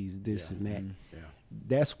polite, she's this and that. Yeah.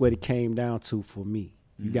 That's what it came down to for me.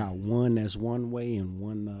 You got one that's one way and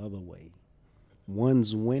one the other way.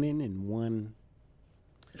 One's winning and one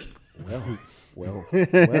well.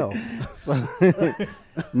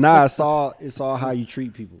 Nah, it's all how you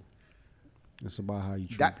treat people. It's about how you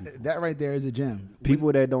treat people. That right there is a gem.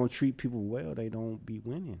 People that don't treat people well, they don't be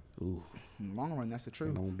winning. Ooh. In the long run, that's the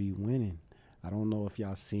truth. They don't be winning. I don't know if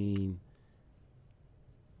y'all seen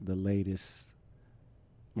my latest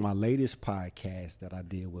podcast that I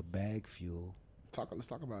did with Bag Fuel. Let's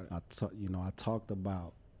talk about it. I talked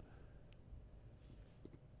about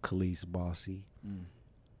Khalees Bossy.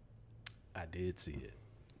 I did see it.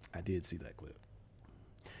 I did see that clip.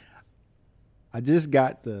 I just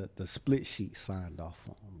got the split sheet signed off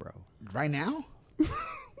on, bro. Right now?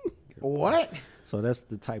 What? So that's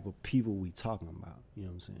the type of people we talking about. You know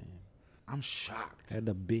what I'm saying? I'm shocked. I had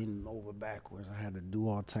to bend over backwards. I had to do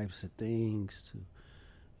all types of things to,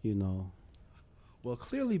 you know. Well,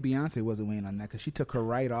 clearly Beyonce wasn't waiting on that because she took her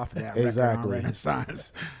right off of that exactly. record on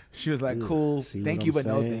Renaissance. She was like, cool, thank you, but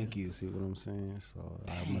no thank you. See what I'm saying? So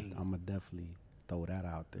I'm going to definitely throw that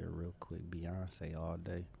out there real quick. Beyonce all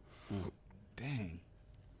day. Dang.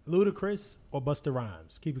 Ludacris or Busta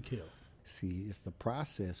Rhymes? Keep it kill. See, it's the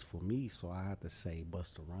process for me, so I have to say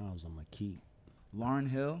Busta Rhymes I'm going to keep. Lauryn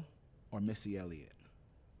Hill or Missy Elliott?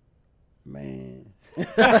 Man.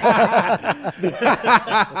 This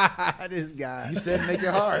guy. You said make it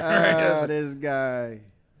hard. This guy.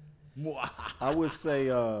 I would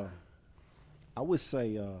say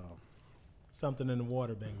something in the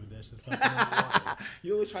water, Bangladesh. Something in the water.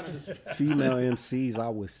 You always trying to female MCs, I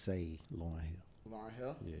would say Lauryn Hill. Lauryn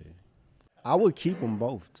Hill? Yeah. I would keep them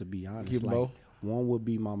both, to be honest. Keep them both? One would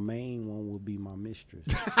be my main, one would be my mistress.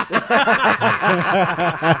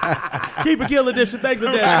 Keep it kill edition,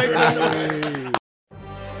 Bangladesh.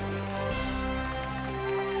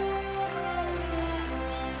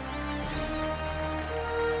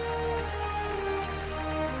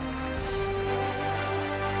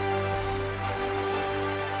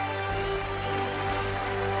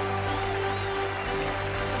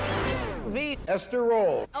 The Esther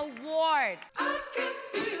Roll Award. I can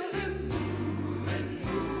feel him moving,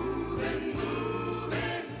 moving,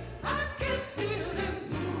 moving. I can feel him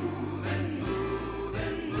moving,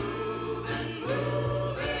 moving, moving,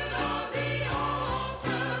 moving on the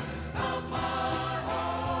altar of my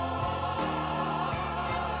heart.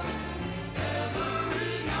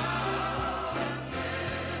 Every now and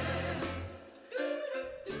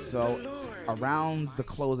then. So, around the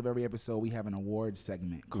close of every episode, we have an award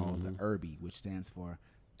segment called the Irby, which stands for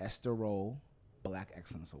Esther Roll Black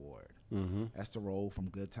Excellence Award. Mm-hmm. That's the role from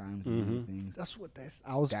Good Times and Many Things. That's what that's.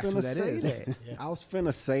 I was That's finna who that say is. that. I was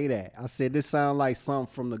finna say that. I said this sound like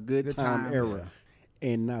something from the Good Time Times. era.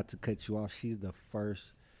 And not to cut you off, she's the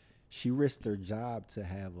first. She risked her job to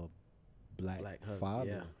have a black husband.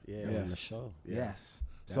 father Yeah. on the Yes. show. Yes.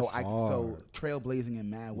 That's So hard. trailblazing in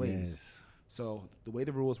mad ways. Yes. So the way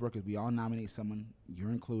the rules work is we all nominate someone,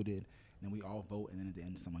 you're included, and then we all vote, and then at the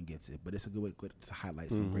end someone gets it. But it's a good way to highlight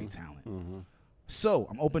some great talent. So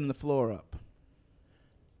I'm opening the floor up.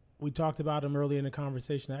 We talked about him earlier in the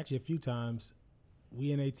conversation, actually a few times.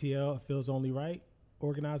 We in ATL, it feels only right.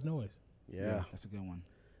 Organized Noise. Yeah. That's a good one.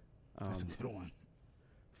 That's a good one.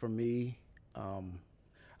 For me,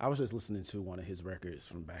 I was just listening to one of his records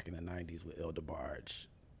from back in the 90s with El DeBarge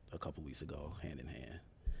a couple weeks ago, Hand in Hand.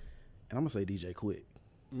 And I'm going to say DJ Quick.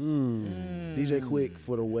 DJ Quick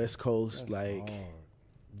for the West Coast. That's like hard.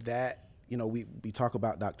 that, you know, we talk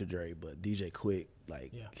about Dr. Dre, but DJ Quick,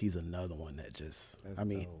 like he's another one that just, That's I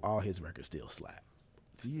mean, dope. all his records still slap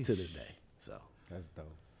Yeesh. to this day. So, That's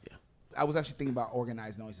dope. yeah. I was actually thinking about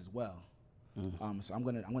Organized Noise as well. So I'm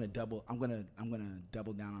gonna double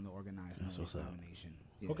down on the Organized Noise what's up. nomination.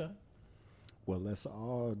 Yeah. Okay. Well, let's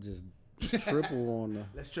all just triple on the.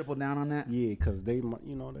 Let's triple down on that. Yeah, because they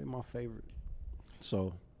my favorite.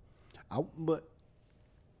 So, I'm gonna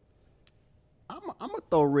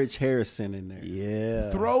throw Rich Harrison in there. Yeah.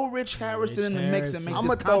 Throw Rich Harrison in the mix and make I'm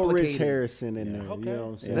this gonna throw complicated. Rich Harrison in there. Okay. You know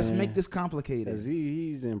what I'm saying? Let's make this complicated. 'Cause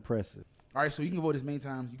he's impressive. All right, so you can vote as many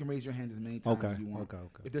times. You can raise your hands as many times as you want.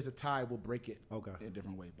 Okay. If there's a tie, we'll break it Okay. in a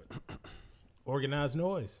different way. But Organized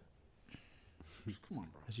Noise. come on,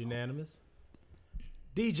 bro. That's unanimous.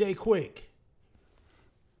 DJ Quick.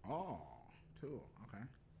 Oh, cool. Okay.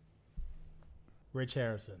 Rich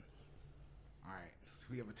Harrison. All right. So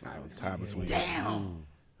we have a tie. Tie between. Damn.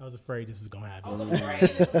 I was afraid this was going to happen. I was afraid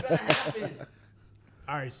it was gonna happen.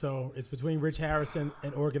 All right, so it's between Rich Harrison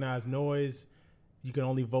and Organized Noise. You can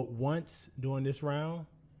only vote once during this round.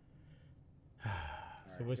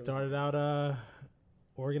 So we started out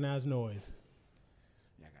Organized Noise.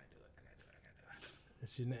 Yeah, I gotta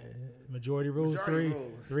do it. It's majority rules. Majority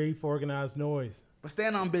rules. Three for Organized Noise. But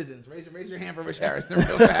stand on business. Raise your hand for Rich Harrison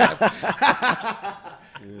real fast.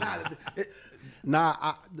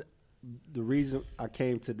 The reason I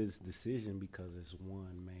came to this decision because it's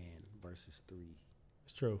one man versus three.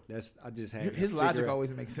 It's true. I just had His to logic figure out-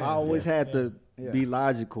 always makes sense. I always had to Yeah. be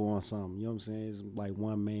logical on something. You know what I'm saying? It's like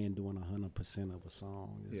one man doing 100% of a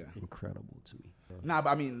song is incredible to me. Nah, but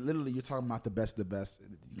I mean, literally, you're talking about the best of the best.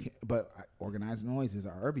 But Organized Noise is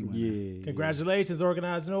our Irby winner. Yeah. Congratulations,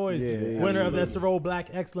 Organized Noise. Yeah, Winner of the absolutely. That's the Road Black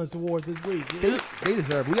Excellence Awards this week. They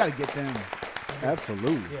deserve. We got to get them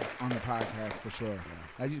Absolutely. on the podcast for sure.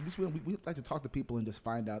 We like to talk to people and just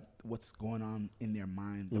find out what's going on in their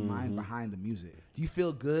mind, the mind behind the music. Do you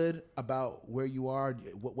feel good about where you are?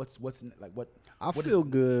 What's like what? I what feel is-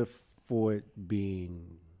 good for it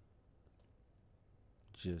being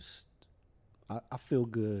just. I feel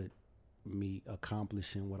good me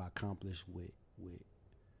accomplishing what I accomplished with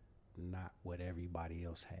not what everybody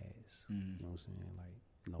else has. You know what I'm saying? Like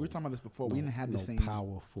no, We were talking about this before. We didn't have the no same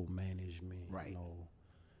powerful management. Right. No,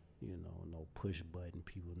 no push button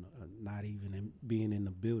people. Not even being in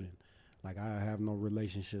the building. Like I have no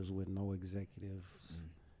relationships with no executives.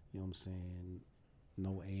 You know what I'm saying?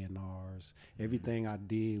 No A&Rs. Everything I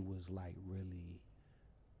did was like really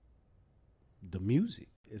the music.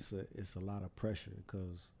 It's a lot of pressure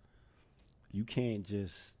because you can't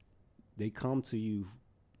just. They come to you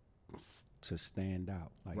to stand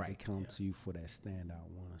out. Like they come to you for that standout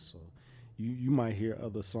one. So you might hear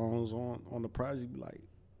other songs on the project, be like,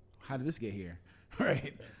 how did this get here?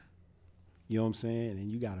 Right. You know what I'm saying?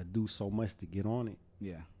 And you got to do so much to get on it.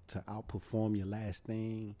 Yeah. To outperform your last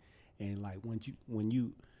thing, and like when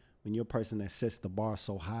you're a person that sets the bar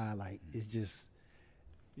so high, like it's just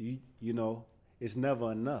you know it's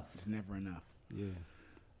never enough. It's never enough. Yeah.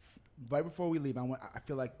 Right before we leave, I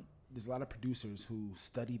feel like there's a lot of producers who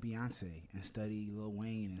study Beyonce and study Lil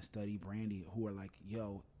Wayne and study Brandy who are like,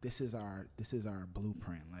 yo, this is our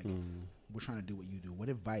blueprint. Like we're trying to do what you do. What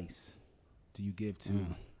advice do you give to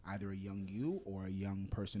either a young you or a young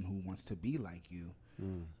person who wants to be like you?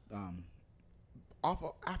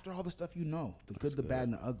 After all the stuff you know, the good, the bad,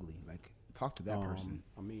 and the ugly. Like talk to that person.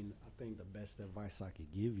 I mean, I think the best advice I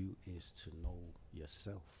could give you is to know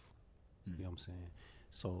yourself. You know what I'm saying?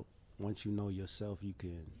 So once you know yourself, you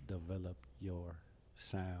can develop your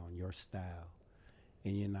sound, your style,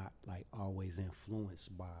 and you're not like always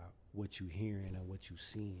influenced by what you're hearing and what you're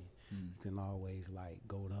seeing. You can always like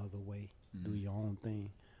go the other way, do your own thing,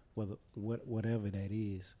 whatever that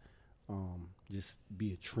is. just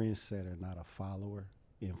be a trendsetter, not a follower,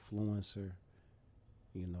 influencer.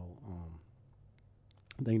 You know,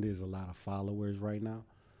 I think there's a lot of followers right now.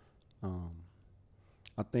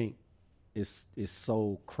 I think it's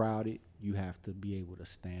so crowded, you have to be able to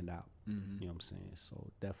stand out. You know what I'm saying?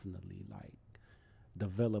 So definitely, like,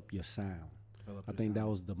 develop your sound. I think that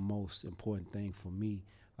was the most important thing for me.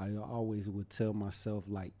 I always would tell myself,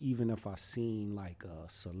 like, even if I seen like a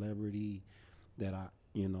celebrity that I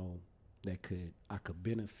could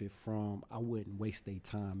benefit from, I wouldn't waste their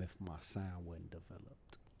time if my sound wasn't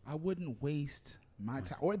developed. I wouldn't waste my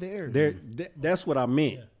time or theirs. That's what I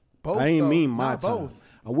meant. Yeah. Both, I ain't though. mean my Not time. both.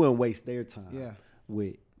 I wouldn't waste their time. Yeah.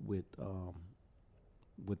 With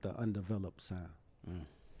the undeveloped sound,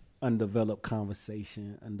 undeveloped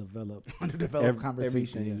conversation, undeveloped conversation.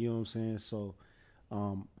 Everything, yeah. You know what I'm saying? So,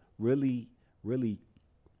 really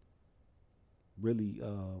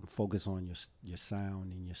focus on your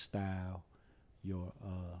sound and your style, your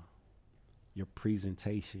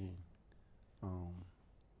presentation.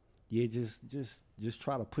 Just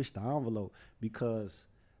try to push the envelope, because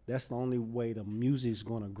that's the only way the music's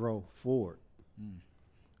gonna grow forward.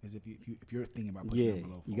 Is if you're thinking about pushing the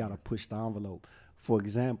envelope forward. You gotta push the envelope. For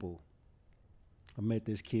example, I met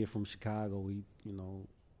this kid from Chicago. He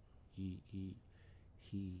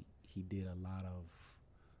did a lot of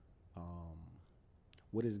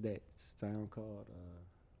what is that sound called?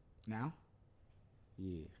 Now?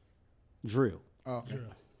 Yeah, drill. Oh, okay.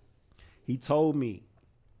 Drill. He told me.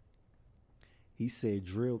 He said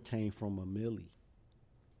drill came from a Millie.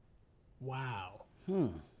 Wow.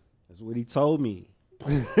 That's what he told me.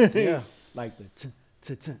 Yeah. Like the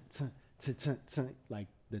like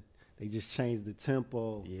they just changed the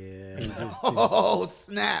tempo. Yeah. and just Oh,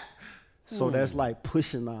 snap. So that's like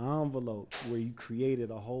pushing the envelope, where you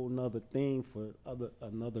created a whole nother thing for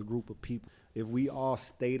another group of people. If we all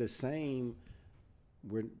stay the same,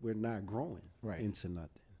 we're not growing into nothing.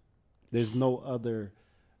 There's no other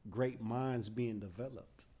great minds being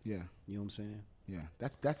developed. Yeah. You know what I'm saying? Yeah.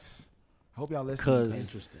 That's I hope y'all listen. Because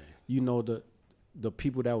Interesting. you know, the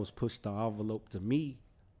people that was pushed the envelope to me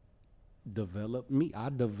developed me. I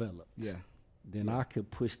developed. Yeah. Then I could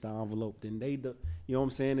push the envelope. Then you know what I'm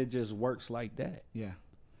saying? It just works like that. Yeah.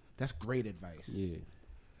 That's great advice. Yeah.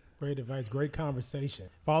 Great advice. Great conversation.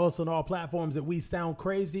 Follow us on all platforms at We Sound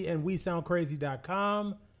Crazy and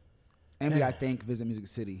WeSoundCrazy.com. And we got to thank Visit Music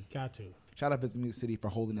City. Got to. Shout out Visit Music City for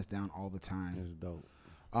holding us down all the time. That's dope.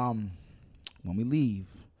 When we leave,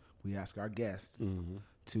 we ask our guests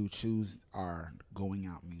to choose our going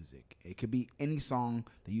out music. It could be any song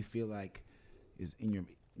that you feel like is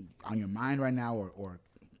on your mind right now, or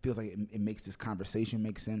feels like it makes this conversation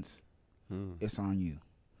make sense. It's on you.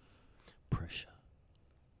 Pressure.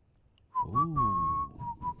 Ooh.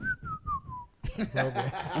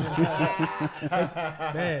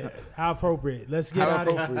 Man, how appropriate. Let's get out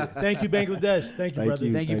of here. Thank you, Bangladesh. Thank you, brother.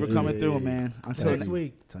 Thank you for coming through, man. Until next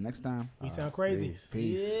week. Until next time. We Sound Crazy.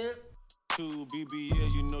 Peace. Yeah. To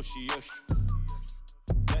BBL, you know she extra.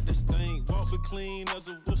 Got this thing, walk it clean as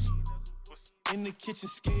a whistle. In the kitchen,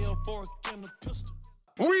 scale, fork, and a pistol.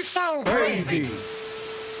 We sound crazy.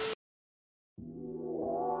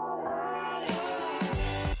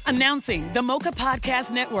 Announcing the Mocha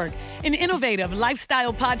Podcast Network, an innovative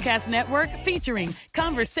lifestyle podcast network featuring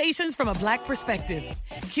conversations from a Black perspective.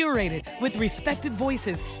 Curated with respected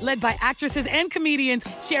voices, led by actresses and comedians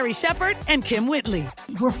Sherry Shepherd and Kim Whitley.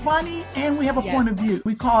 We're funny and we have a point of view.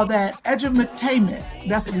 We call that edutainment.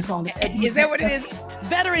 That's what we call it. Is that what it is?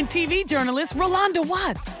 Veteran TV journalist Rolanda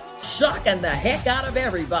Watts. Shocking the heck out of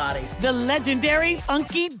everybody. The legendary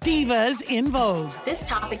Funky Divas in Vogue. This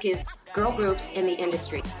topic is girl groups in the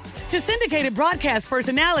industry. To syndicated broadcast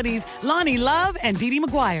personalities Lonnie Love and Dee Dee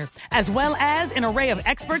McGuire, as well as an array of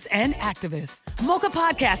experts and activists. Mocha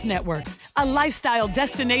Podcast Network, a lifestyle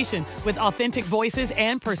destination with authentic voices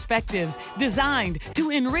and perspectives designed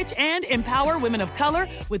to enrich and empower women of color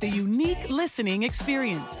with a unique listening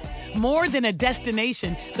experience. More than a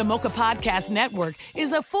destination, the Mocha Podcast Network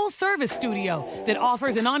is a full-service studio that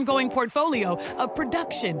offers an ongoing portfolio of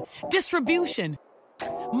production, distribution,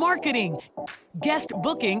 marketing, guest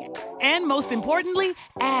booking, and most importantly,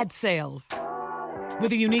 ad sales.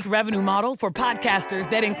 With a unique revenue model for podcasters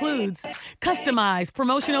that includes customized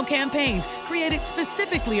promotional campaigns created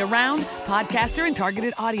specifically around podcaster and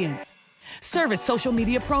targeted audience, service social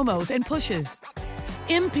media promos and pushes,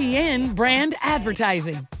 MPN brand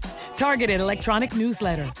advertising, targeted electronic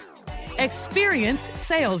newsletter, experienced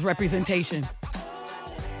sales representation.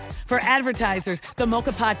 For advertisers, the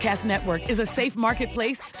Mocha Podcast Network is a safe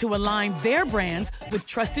marketplace to align their brands with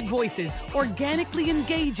trusted voices, organically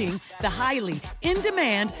engaging the highly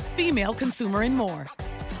in-demand female consumer and more.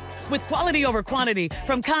 With quality over quantity,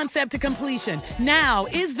 from concept to completion, now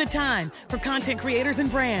is the time for content creators and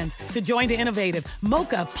brands to join the innovative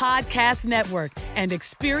Mocha Podcast Network and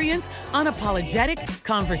experience unapologetic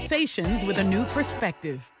conversations with a new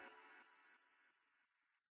perspective.